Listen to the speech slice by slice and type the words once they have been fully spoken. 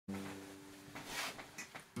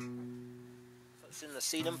It's in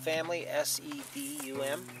the sedum family,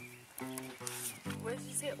 S-E-D-U-M. What did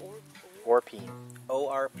you say? Orpine.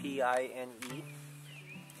 O-R-P-I-N-E.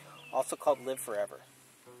 Also called live forever.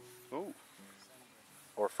 Ooh.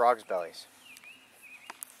 Or frog's bellies.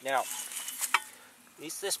 Now,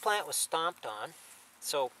 this plant was stomped on,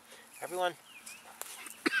 so everyone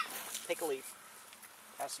take a leaf.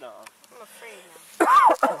 Pass it on. I'm afraid now.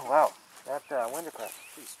 Oh, wow. That wintercress.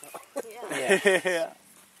 Please. Yeah. Yeah.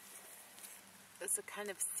 It's a kind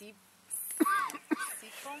of seed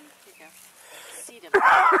foam? Here you go. Sedum.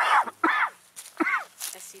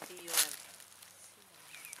 S-E-D-U-M.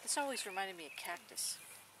 This always reminded me of cactus.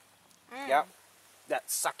 Yep. That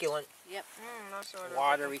succulent Yep. That's what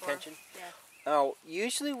water retention. Yeah. Oh,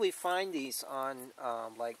 usually we find these on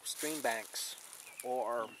like stream banks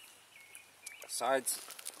or sides.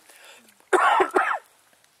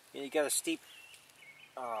 You got a steep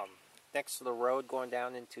next to the road going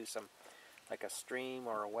down into some like a stream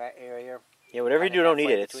or a wet area. Yeah, whatever you do, don't eat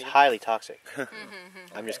it. It's highly toxic.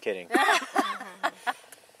 I'm just kidding.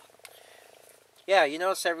 Yeah, you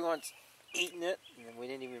notice everyone's eating it, and we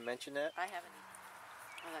didn't even mention that. I haven't.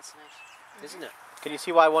 Oh, that's nice. Isn't it? Can you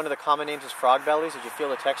see why one of the common names is frog bellies? Did you feel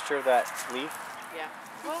the texture of that leaf? Yeah.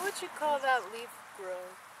 What would you call that leaf growth?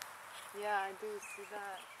 Yeah, I do see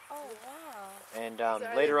that. Oh, wow. And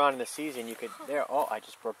later on in the season, you could... There. Oh, I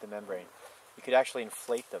just broke the membrane. You could actually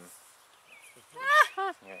inflate them.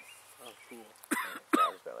 Yeah. Oh, cool.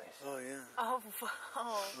 Frog's bellies. Oh, yeah. Oh, wow.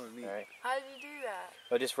 Oh, neat. All right. How did you do that?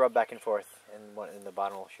 Oh, just rub back and forth, and the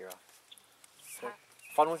bottom will shear off. So,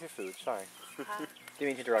 fun with your food. Sorry. Didn't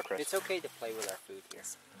mean to interrupt, Chris. It's okay to play with our food here.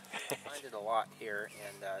 I find it a lot here,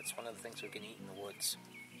 and it's one of the things we can eat in the woods.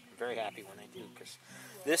 I'm very happy when I do, because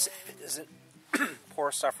this isn't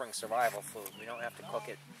poor suffering survival food. We don't have to cook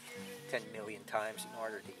it 10 million times in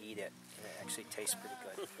order to eat it, and it actually tastes pretty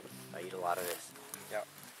good. I eat a lot of this. Yep.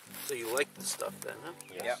 So you like the stuff then, huh?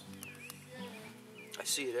 Yes. Yep. I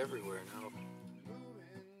see it everywhere now.